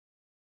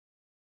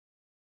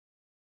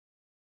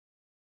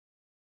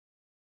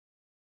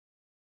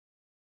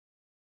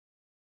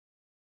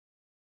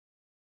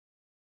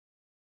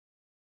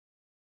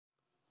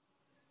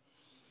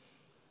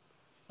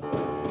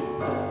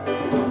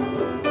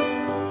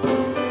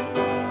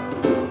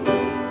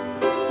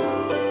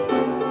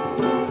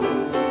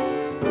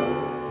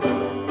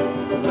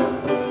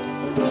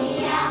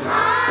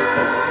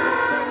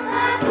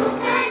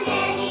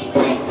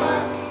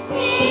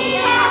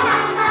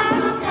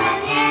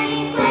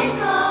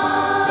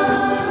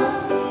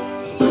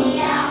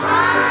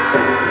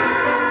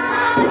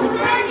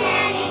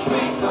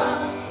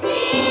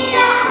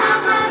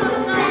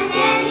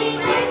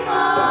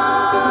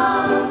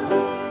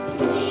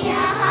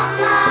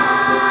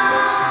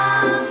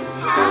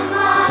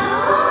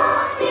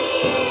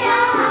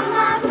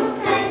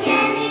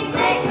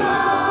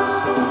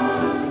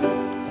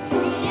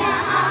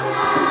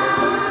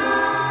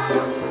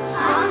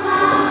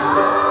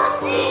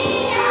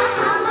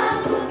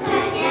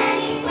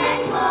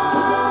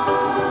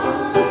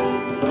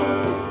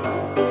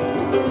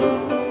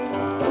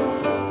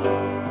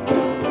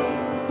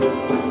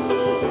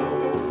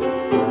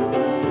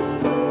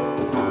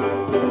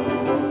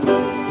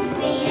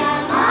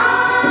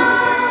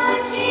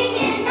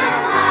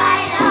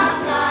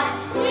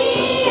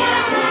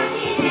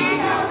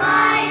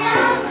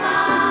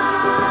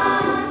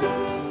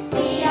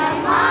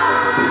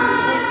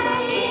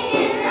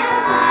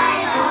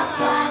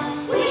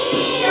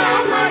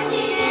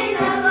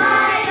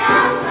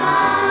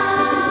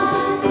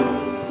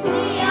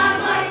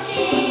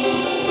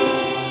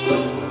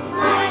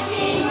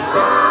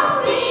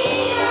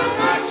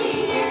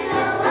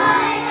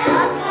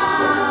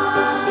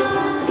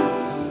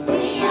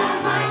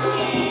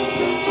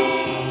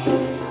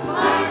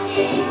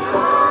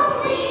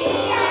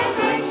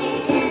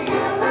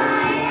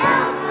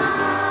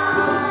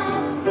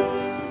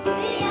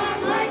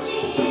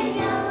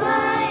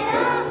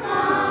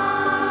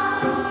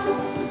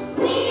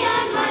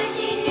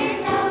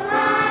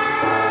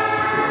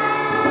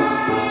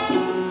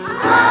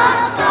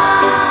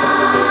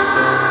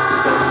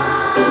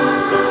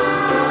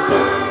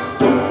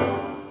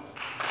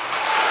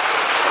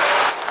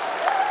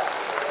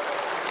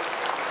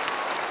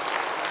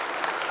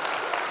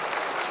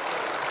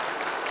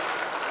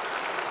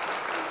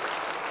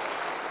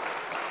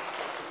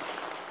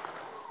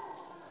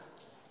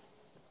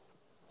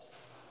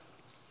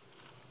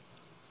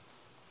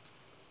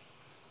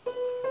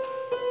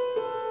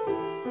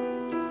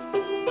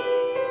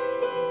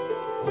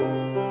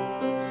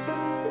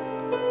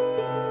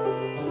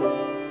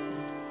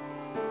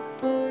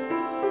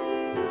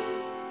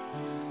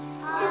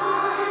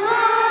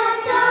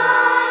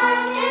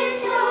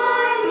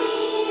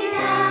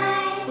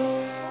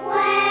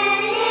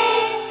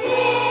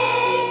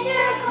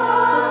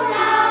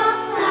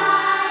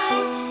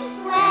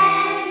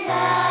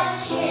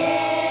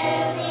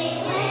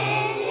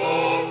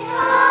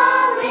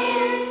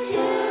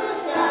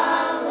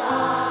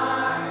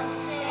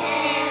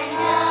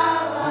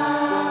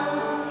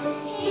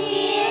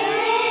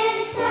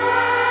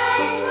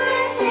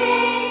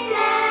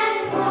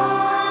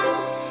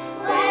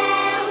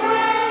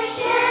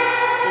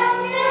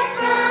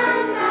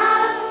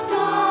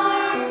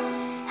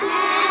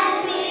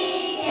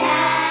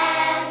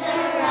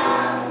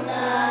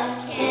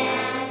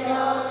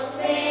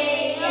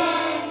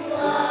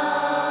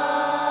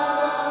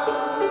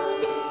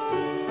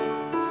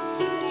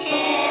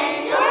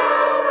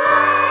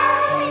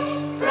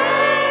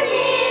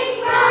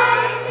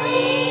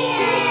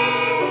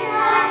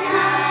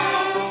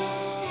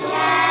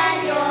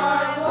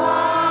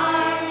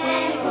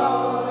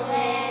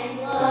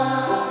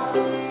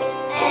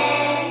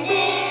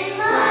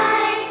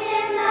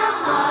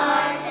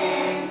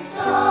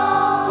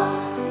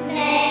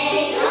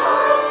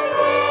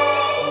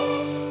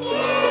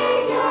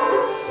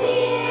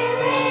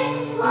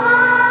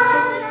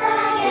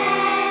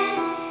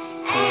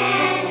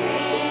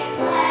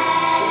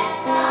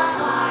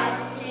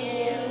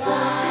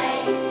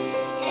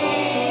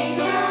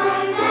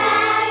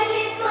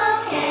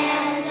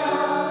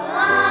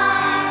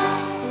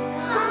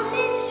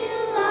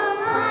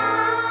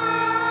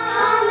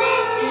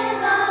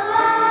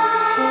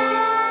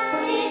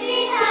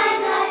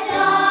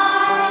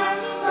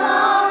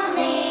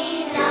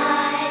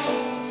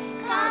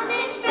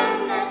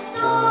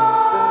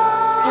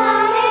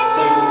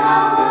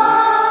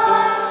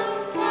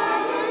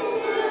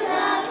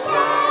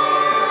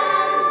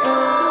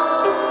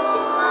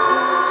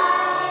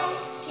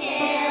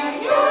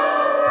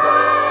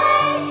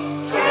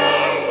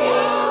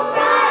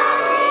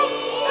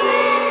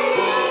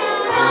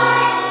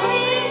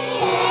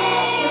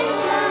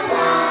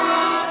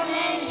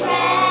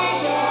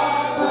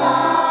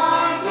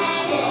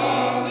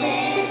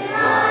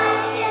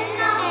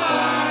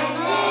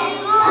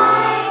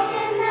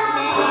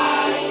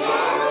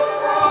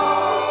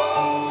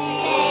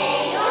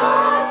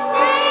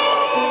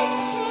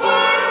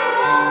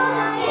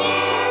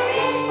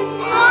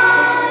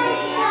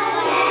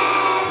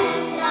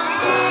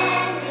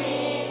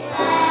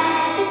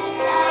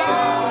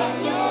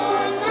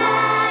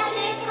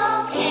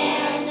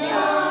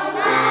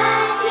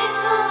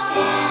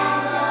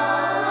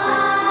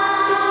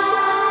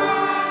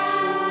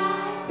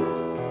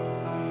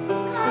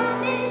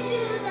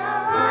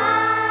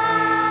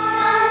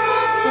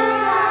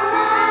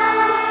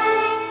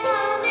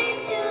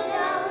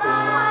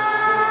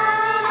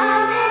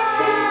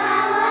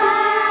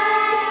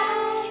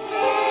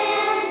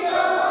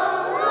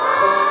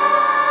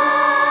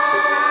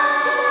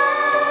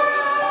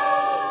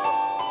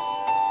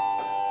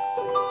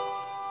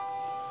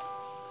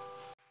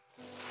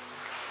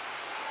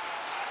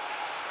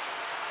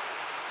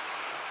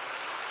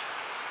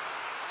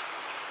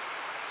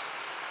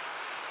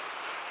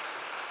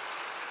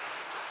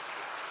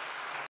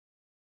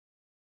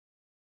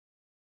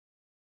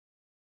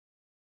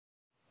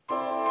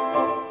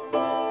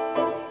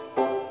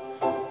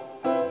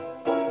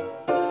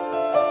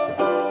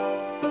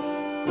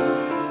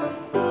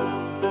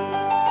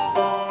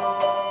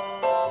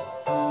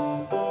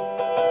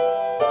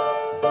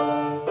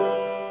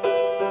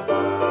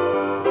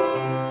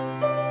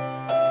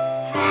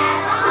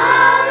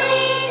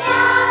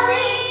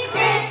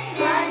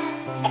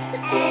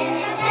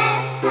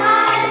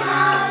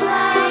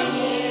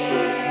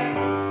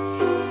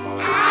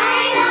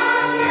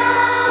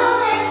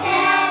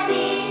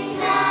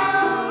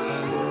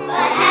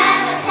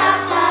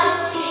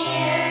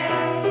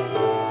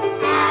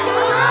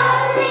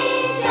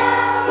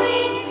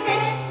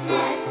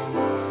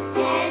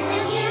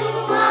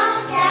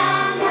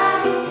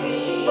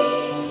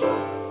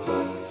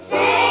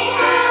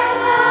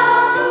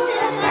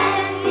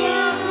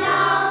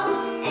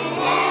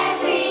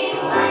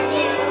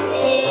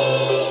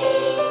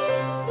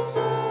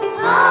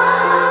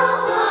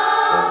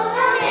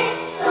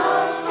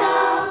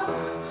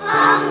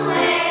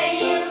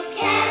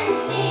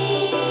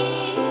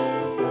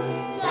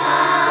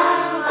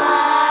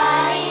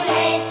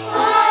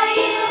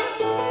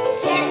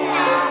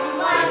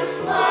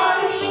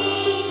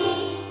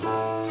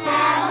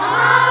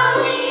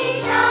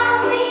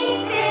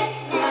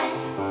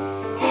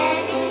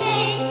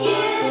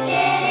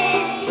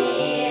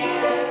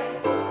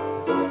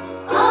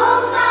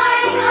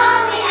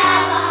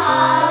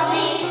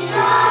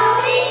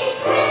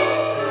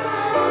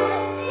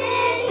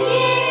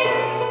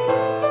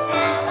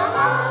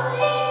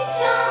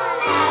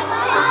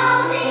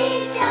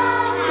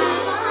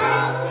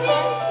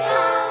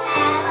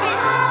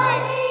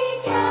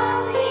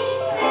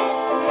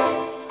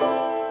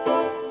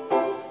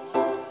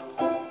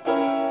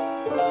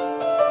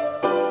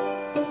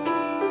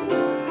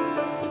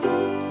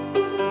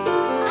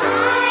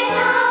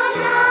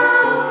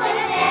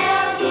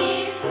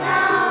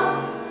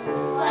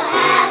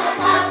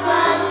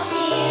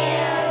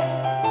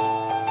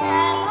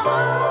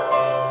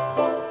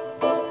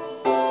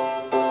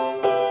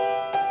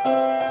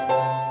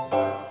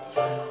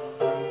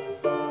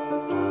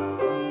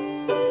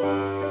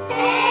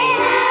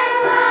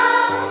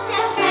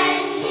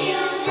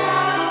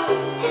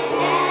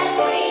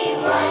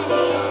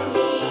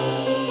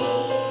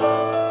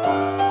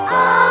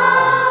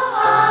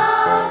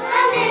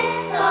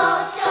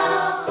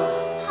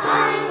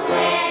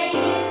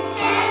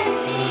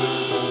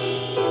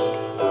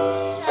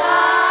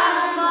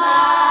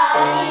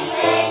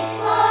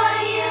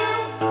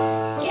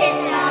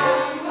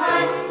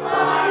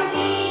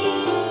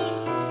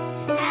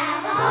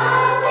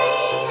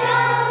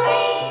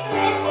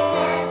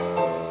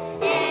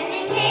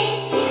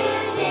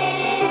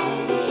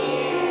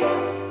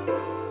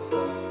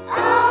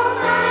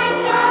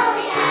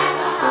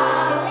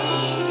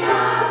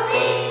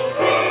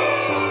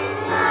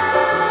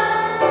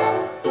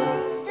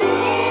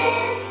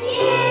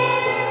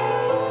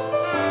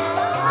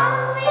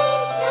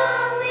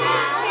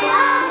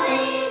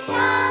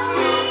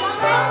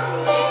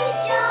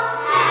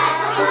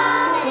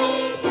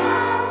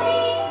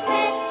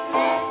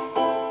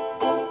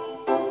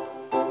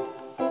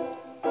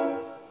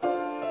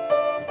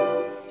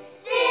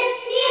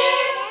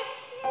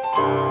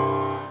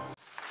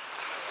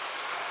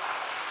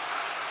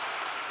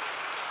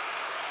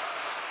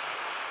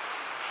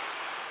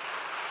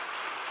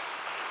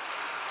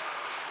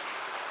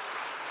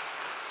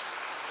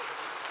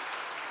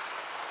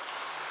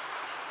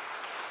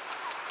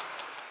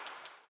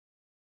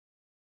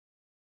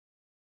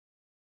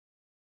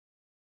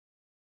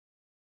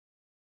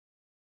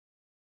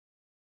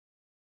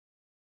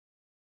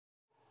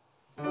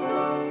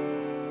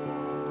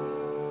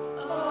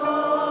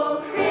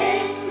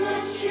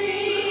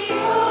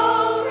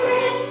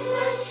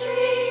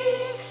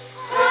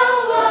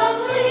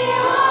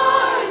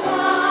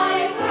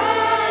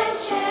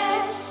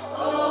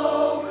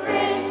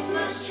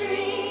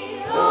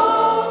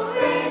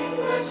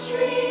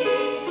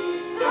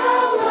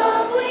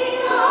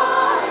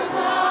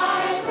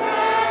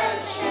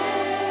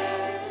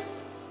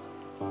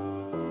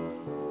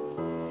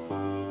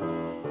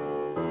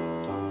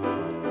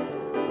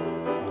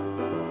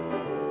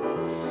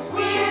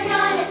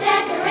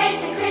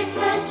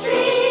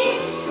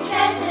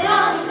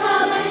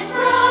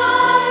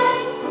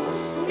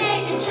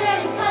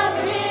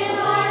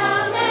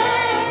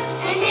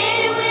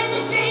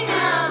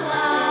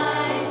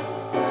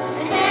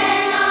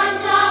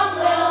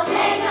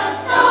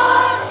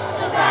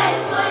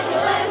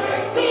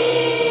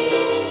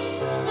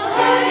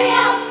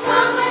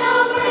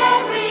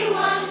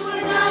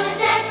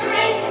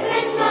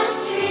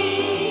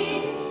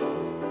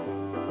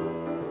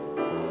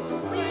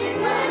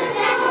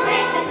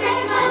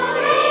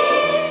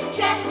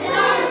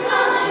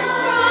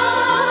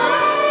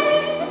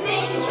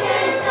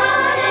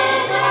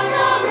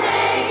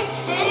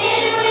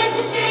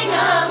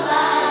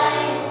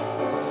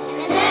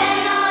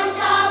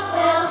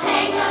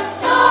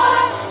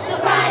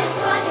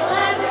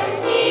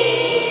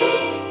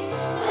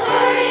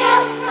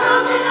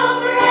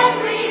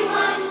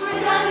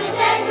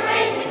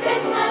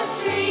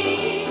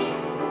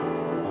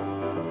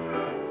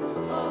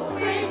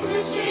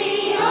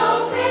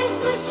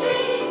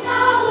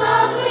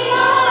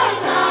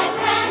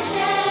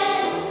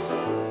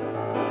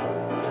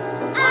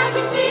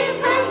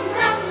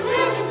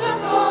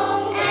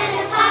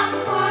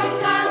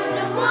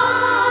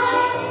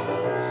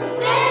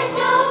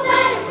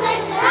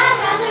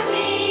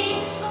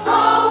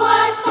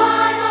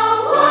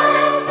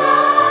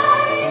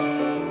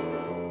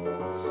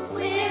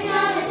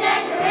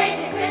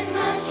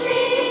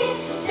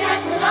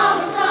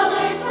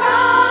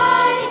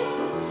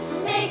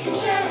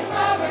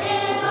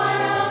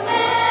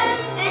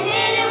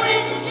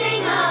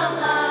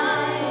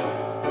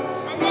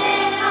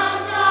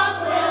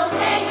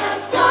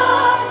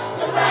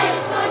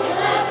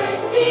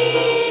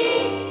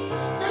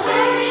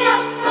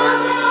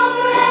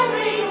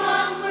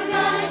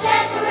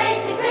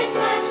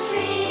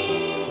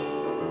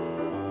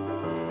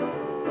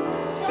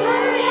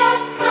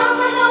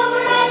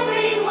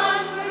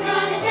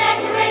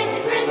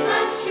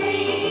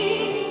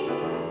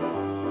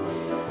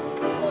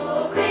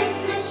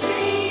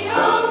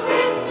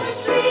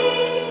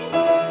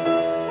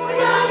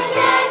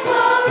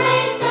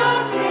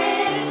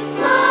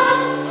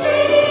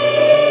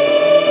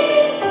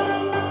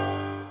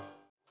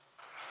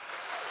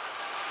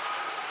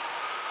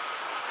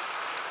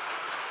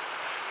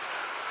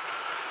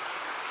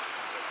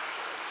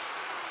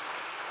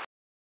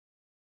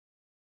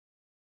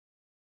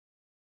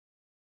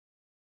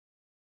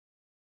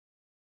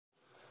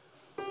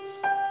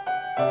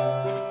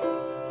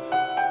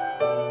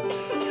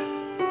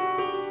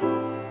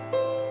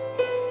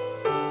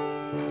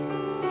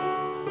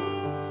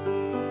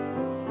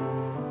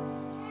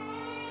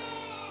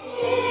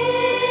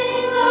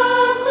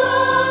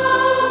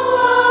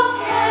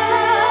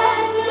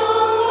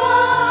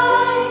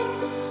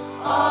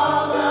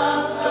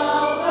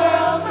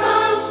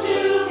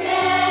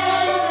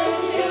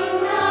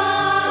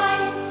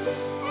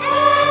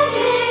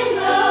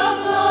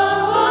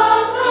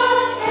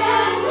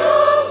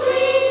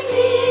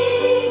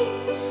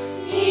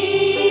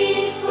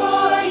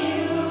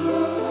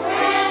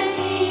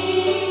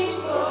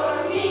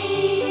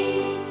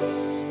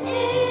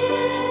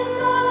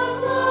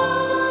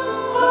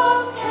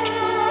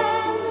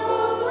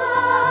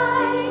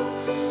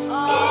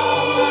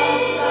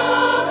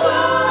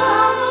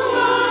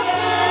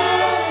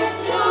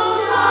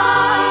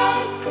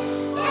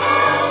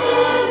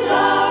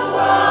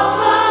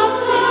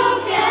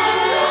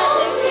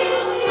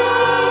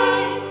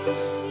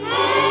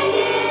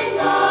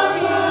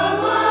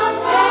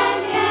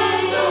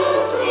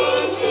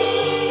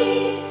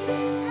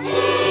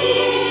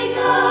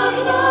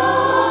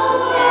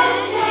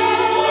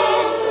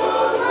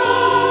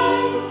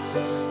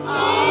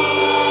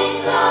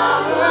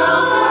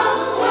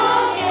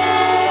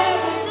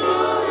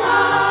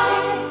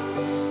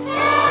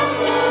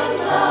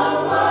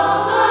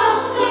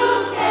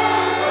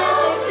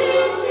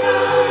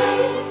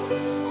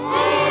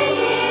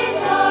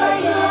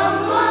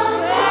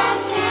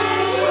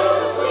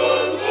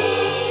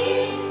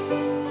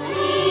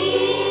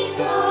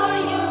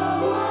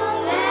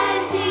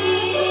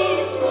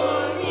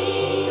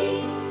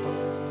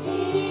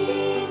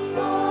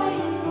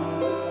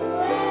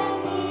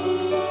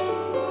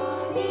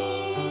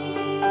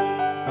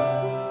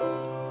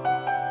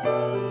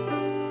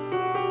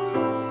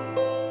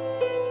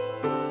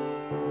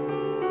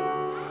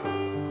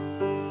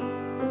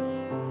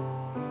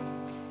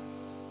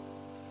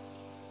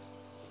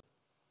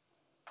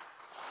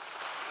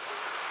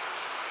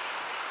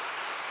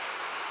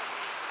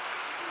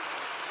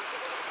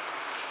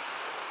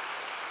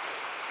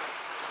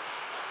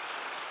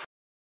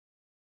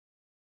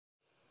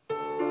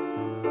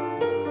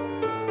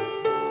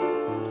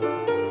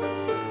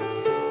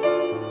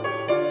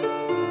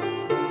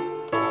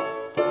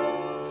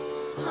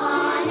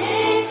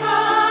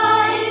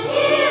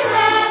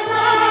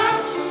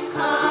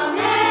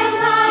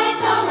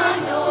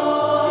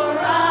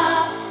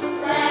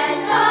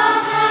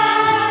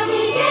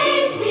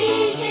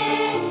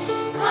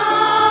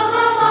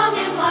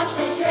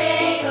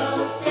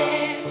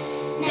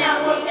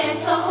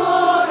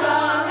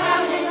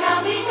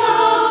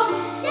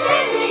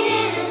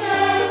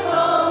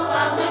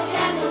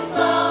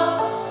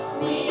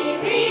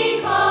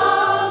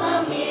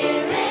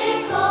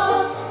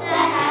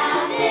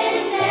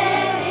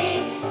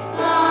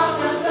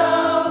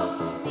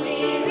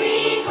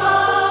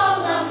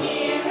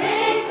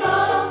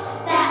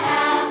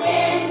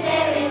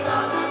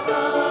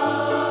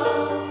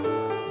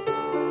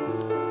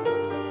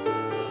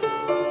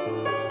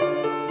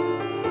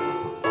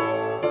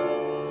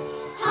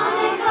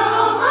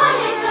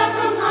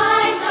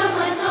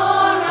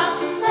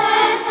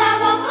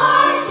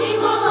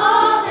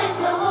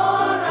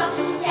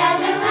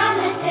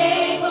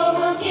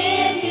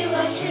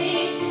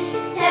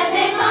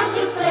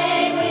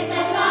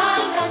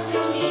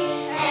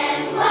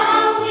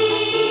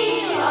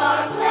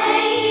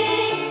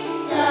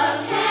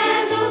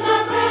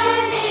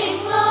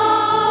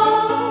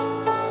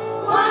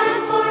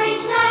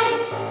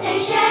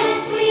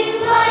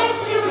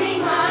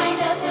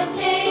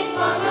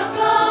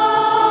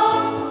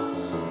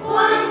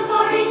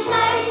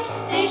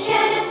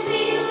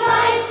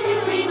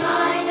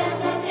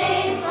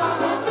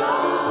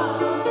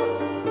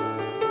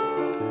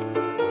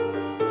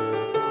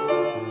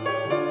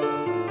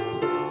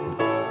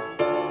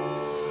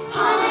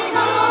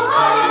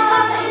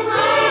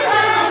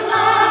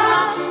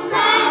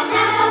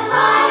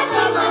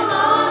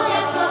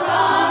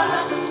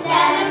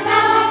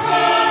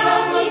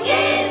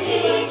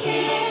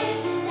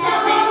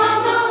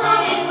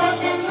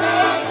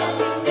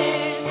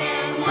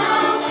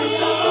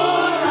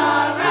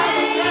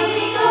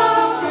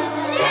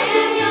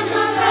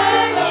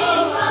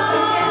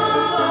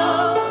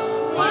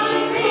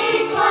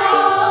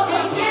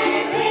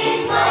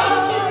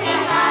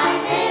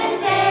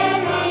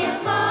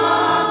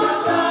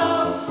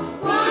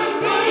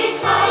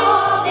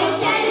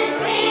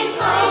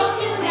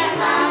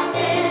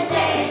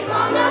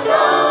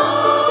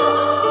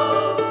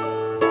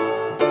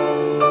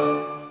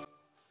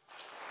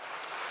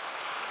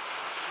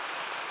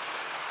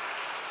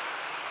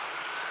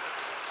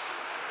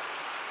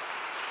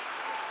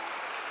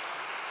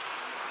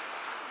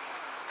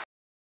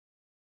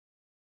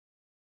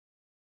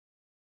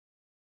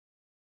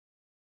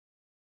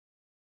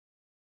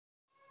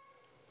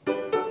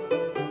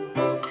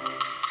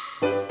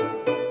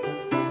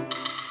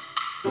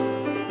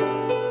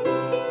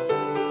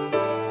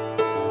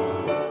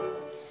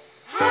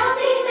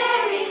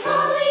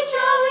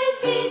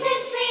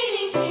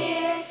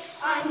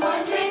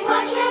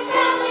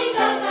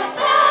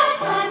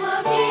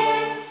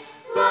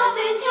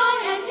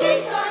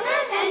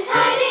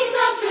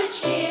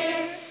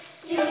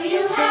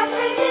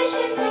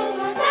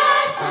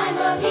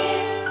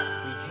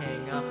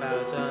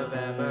rows of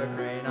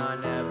evergreen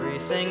on every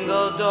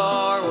single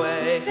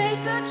doorway. Bake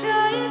a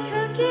giant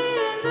cookie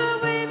in the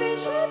wavy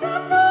shape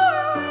of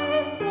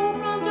Norway. Go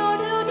from door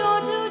to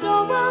door to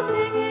door while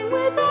singing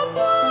with the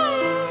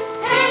choir.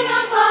 Hang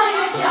up all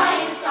your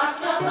giant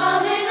socks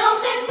above an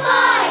open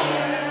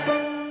fire.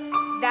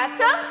 That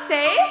sounds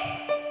safe.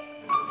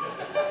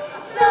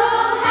 So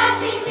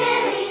happy,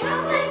 merry,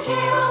 Yuletide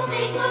carols,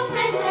 faithful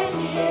friends are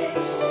dear.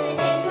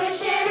 Thanks for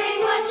sharing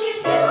what you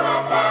do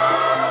at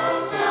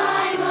that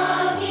time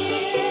of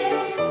year.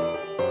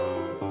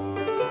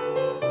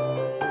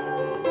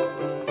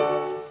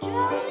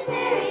 Jolly,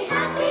 merry,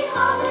 happy,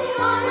 holly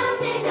on a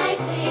midnight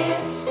clear.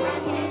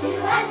 I'm here to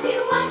ask you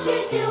what you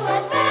do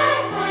at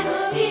that time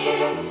of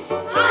year.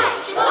 Hi,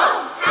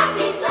 shalom,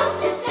 happy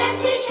solstice,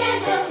 fancy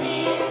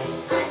chandelier.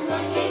 I'm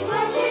looking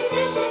for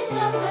traditions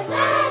of what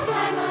that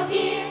time of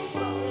year.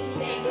 We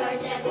make our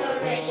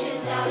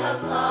decorations out of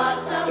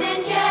flotsam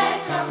and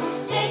jetsam.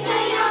 Make a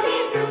yummy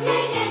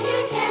fruitcake and you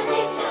can't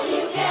leave till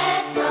you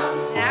get some.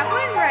 That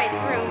went right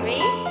through me.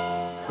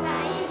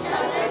 Buy each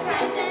other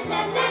presents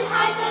and then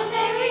hide them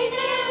very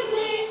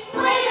nimbly.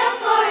 Wait up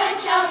for a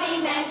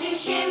chubby man to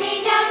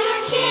shimmy down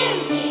your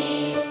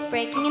chimney.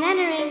 Breaking and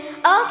entering,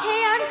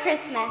 okay on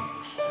Christmas.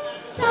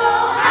 So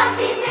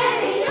happy,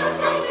 merry,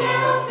 Yuletide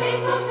carols,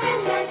 faithful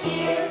friends are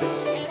cheer.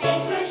 And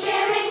thanks for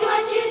sharing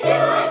what you do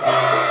at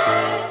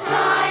that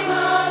time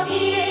of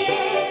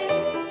year.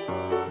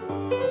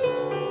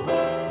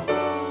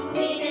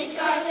 We knit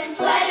scarves and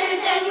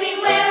sweaters and we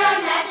wear our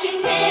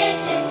matching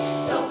mittens.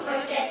 Don't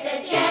forget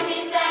the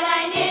jammies that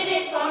I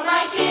knitted for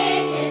my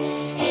kittens.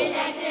 8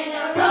 nights in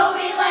a row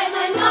we light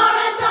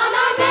menorahs on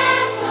our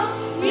mantles.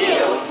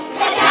 You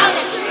cut down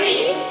the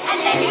tree and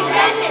then you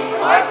dress its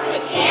corpse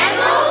with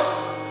candles.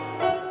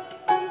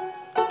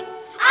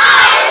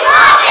 I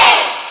love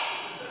it!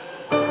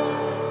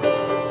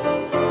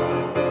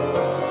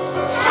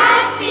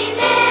 Happy,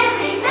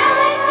 merry,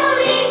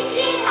 melancholy,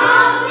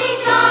 holly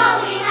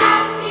jolly,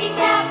 happy,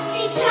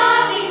 tappy,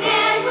 chubby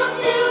man will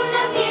soon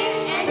appear,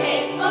 and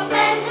faithful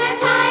friends are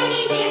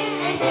tiny dear,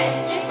 and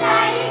festive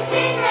tidings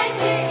midnight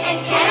clear. And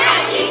can I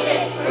eat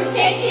this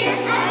fruitcake here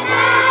at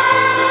that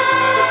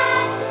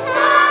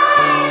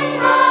time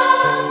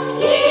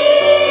of year?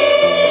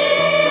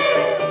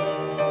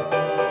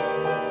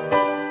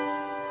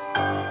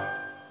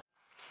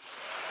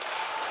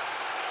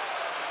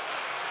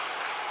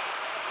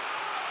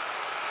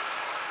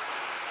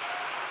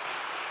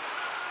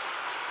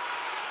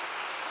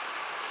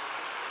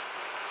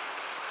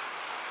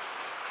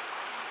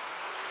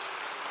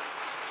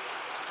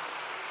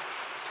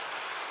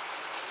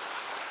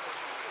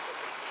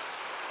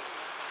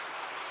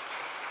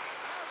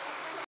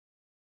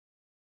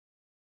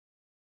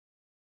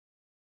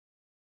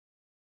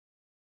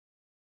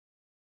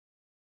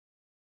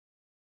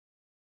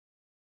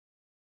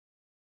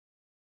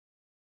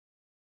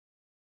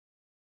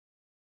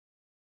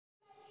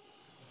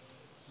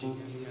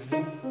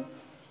 Ding-a-ding-a-ding,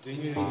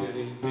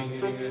 ding-a-ding-a-ding,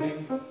 ding-a-ding-a-ding.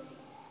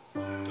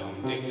 Dong,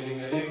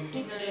 ding-a-ding-a-ding,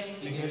 ding-a-ding,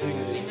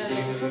 ding-a-ding-a-ding,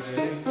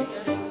 ding-a-ding-a-ding,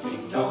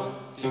 ding-dong,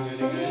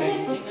 ding-a-ding-a-ding,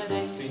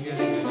 ding-a-ding,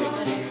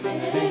 ding-a-ding-a-ding,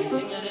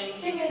 ding-a-ding,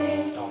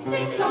 ding-a-ding,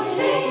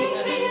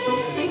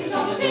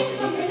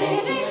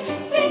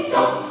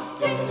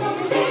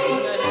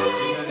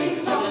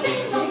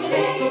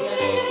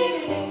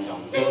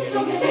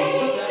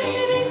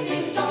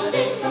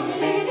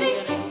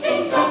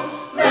 dong,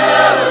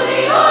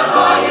 merrily on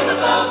high, hear the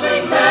bells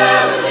ring,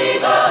 merrily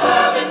the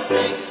heavens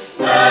sing.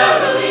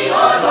 Merrily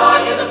on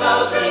high, hear the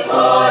bells ring,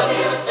 o'er the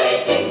earth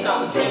they ding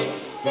dong ding.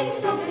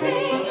 Ding dong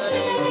ding,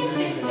 ding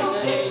ding dong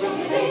ding, ding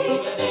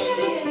ding ding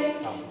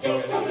ding dong ding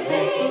ding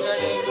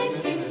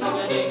ding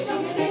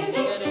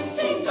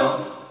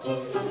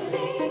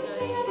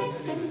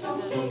ding dong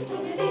ding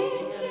ding ding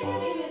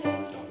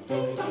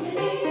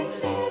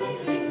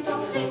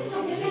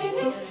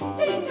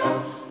ding dong.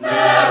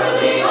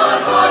 Merrily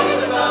on high, hear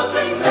the bells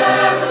ring,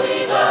 merrily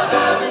the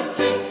heavens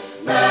sing.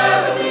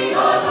 Merrily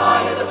on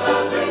high, hear the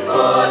bells ring,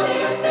 o'er the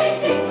earth they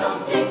ding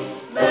dong ding.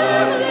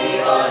 Merrily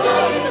on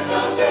high, hear the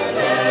bells ring,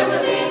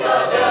 merrily the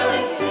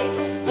heavens sing.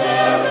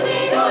 Merrily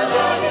on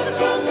high, hear the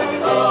bells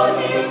ring, o'er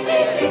the earth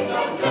they ding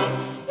dong ding.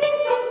 Ding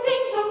dong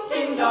ding dong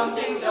ding dong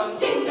ding dong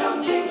ding dong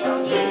ding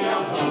dong ding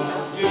dong ding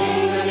dong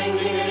ding a ding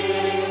ding a ding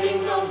a ding a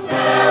ding dong.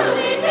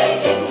 Merrily they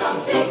ding dong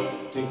ding.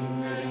 Ding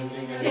a ding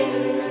ding a ding a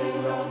ding a ding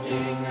dong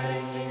ding a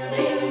ding ding a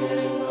ding a ding a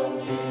ding dong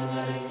ding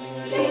a ding ding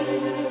a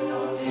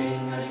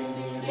ding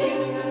a ding a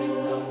ding dong ding a ding ding a ding a ding dong ding a ding ding a ding a ding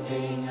dong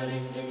ding a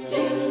ding ding a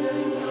ding a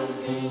ding dong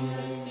ding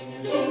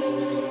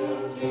a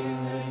ding ding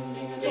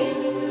a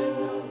ding a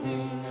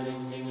ding a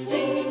ding a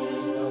ding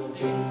dong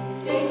ding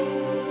ding.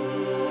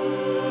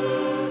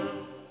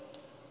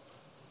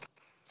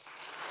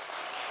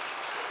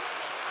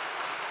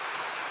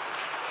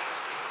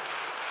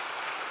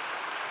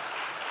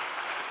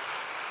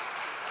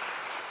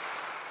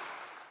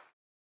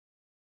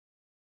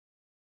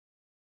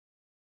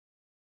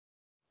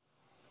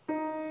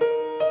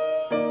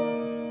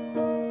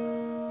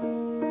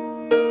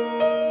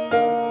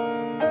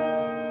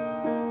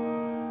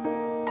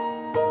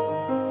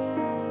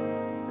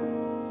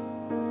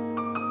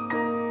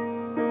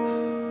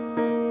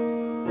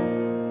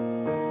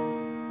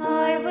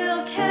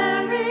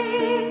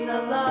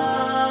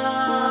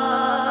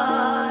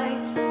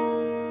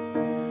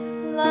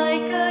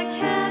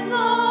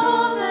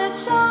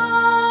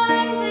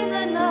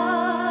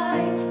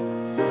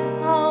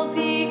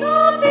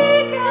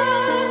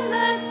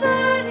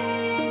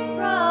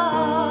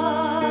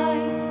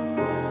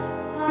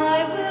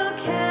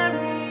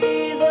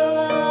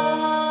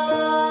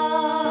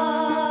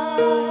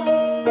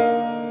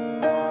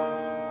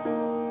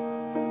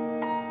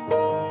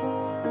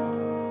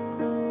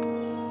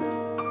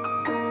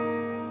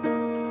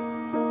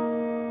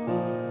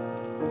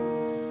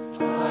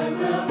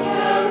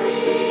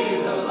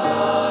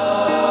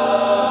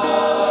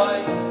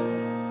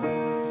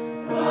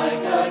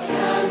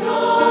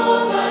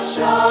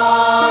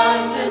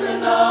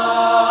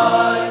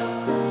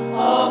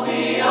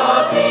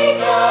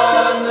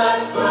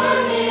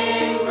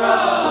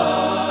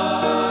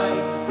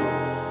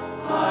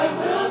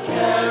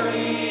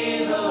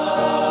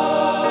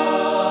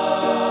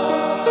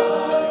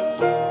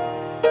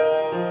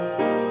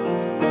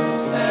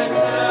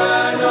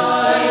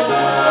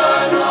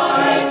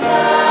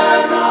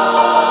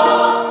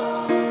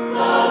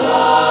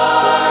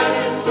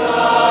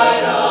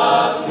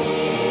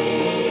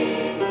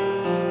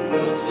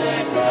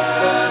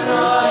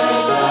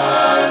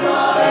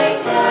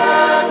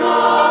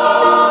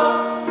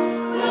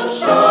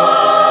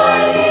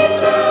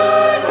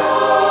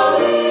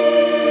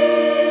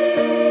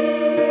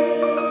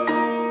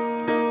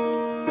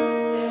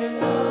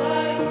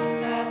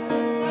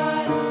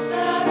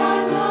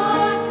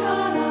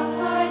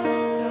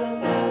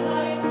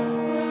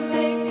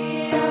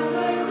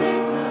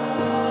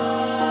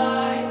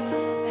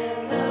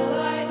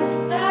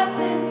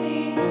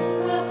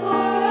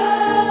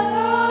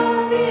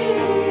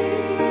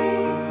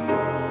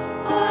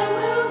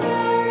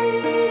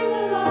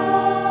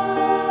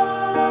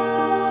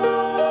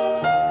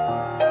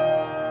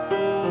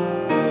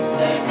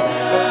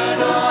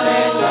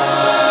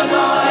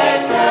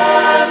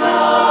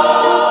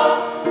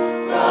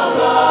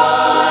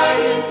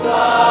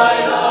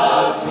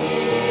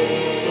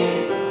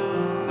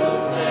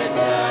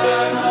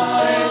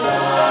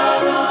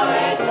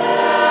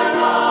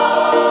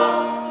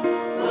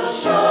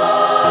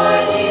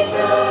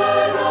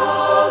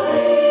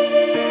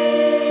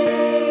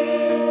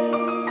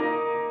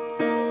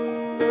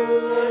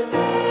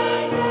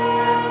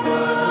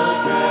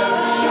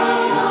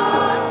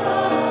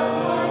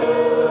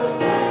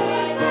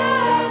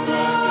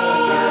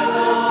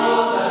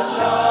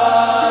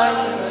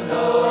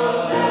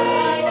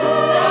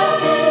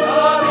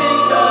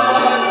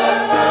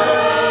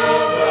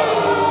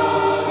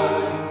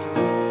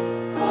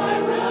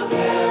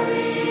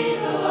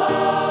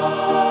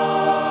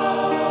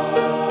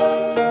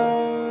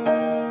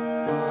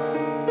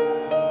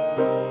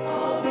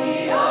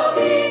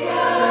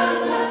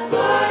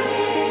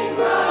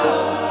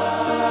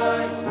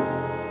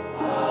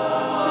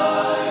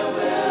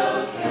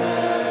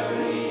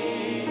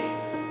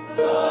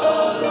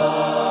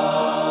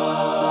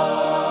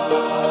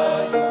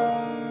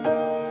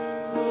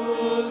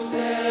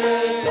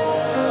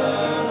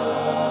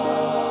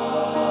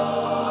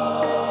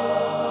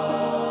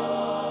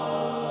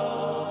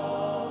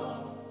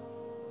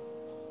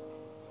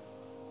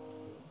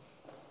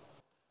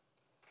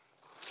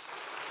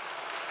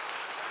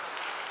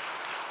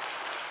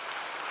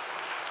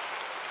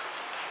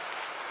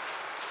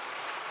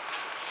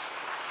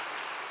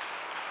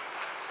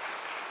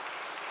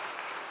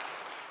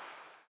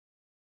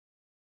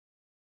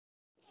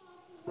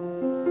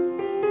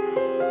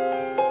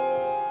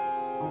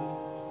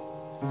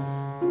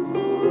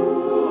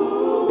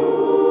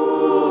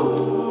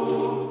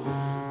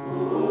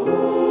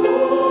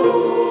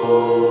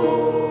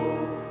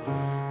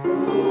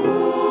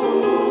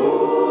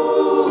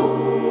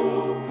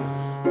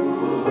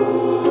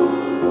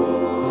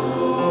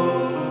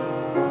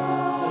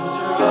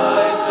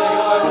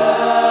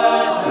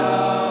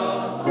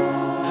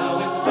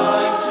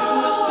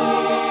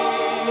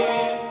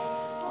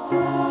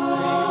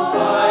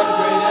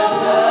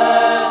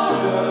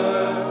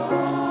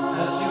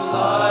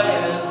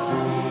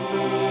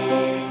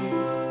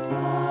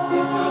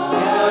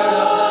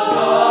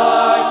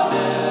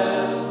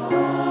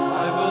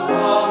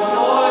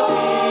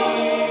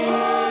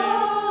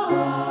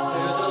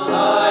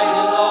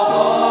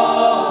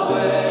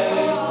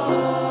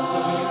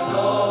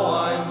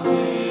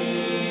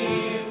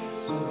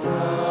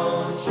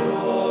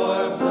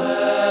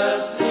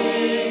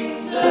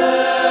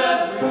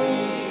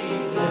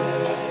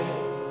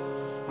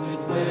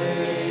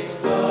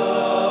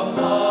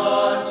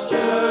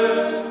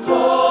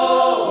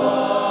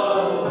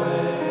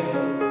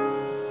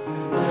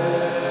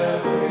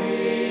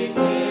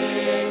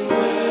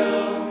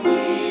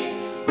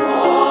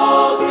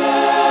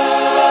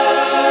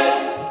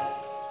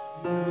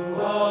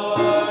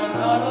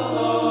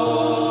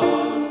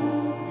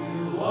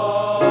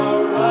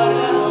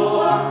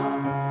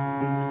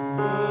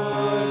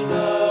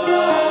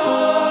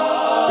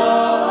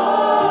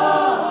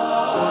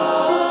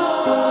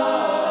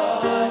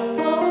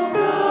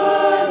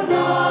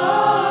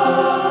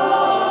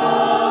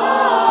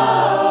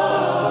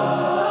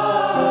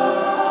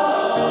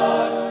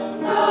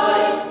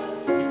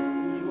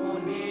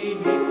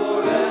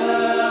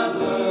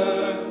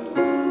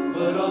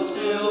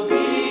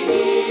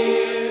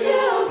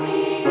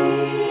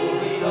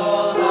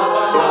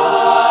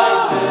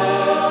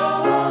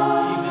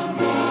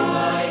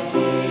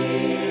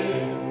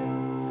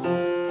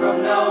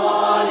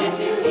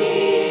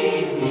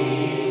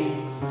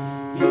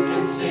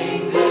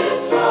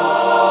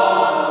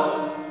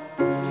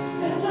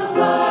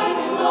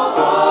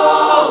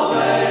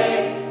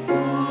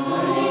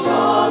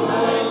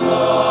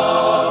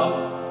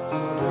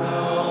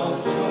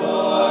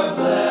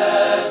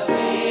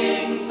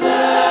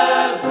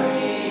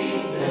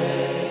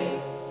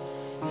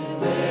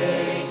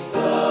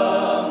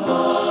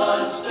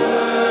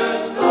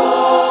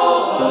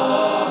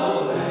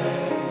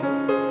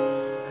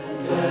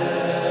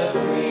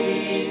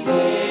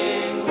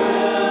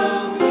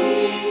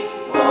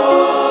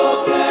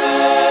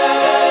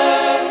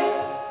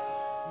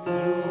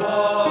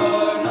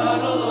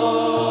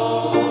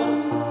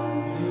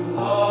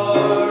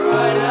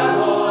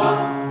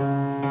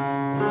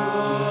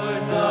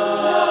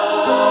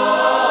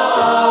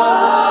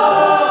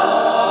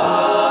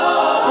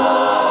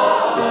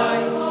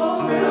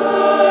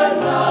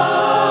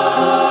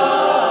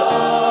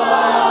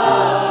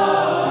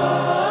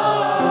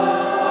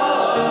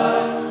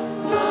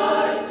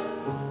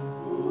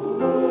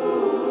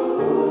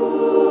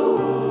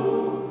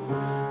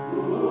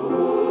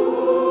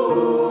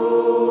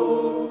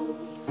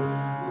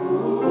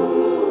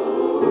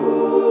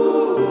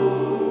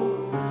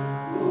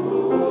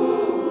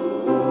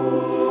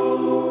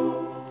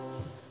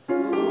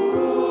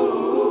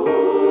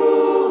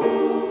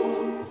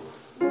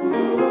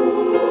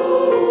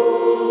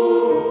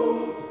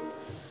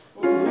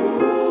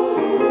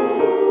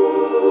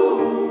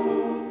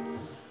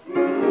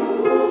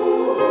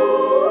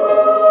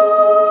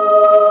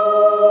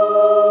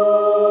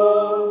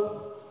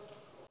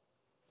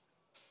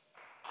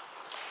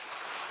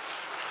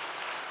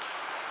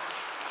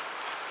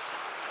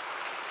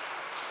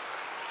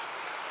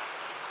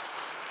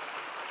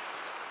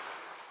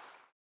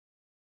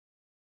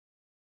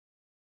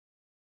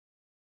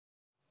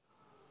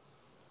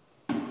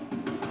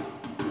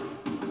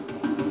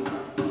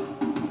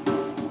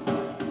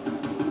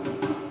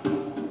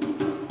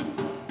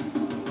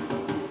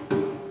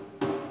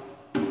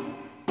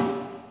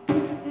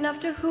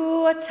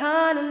 Naftahu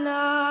atanana,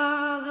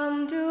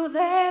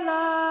 alhamdulillah.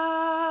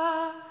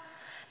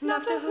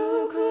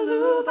 Naftahu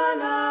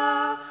kulubana,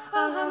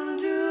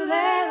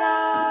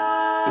 alhamdulillah.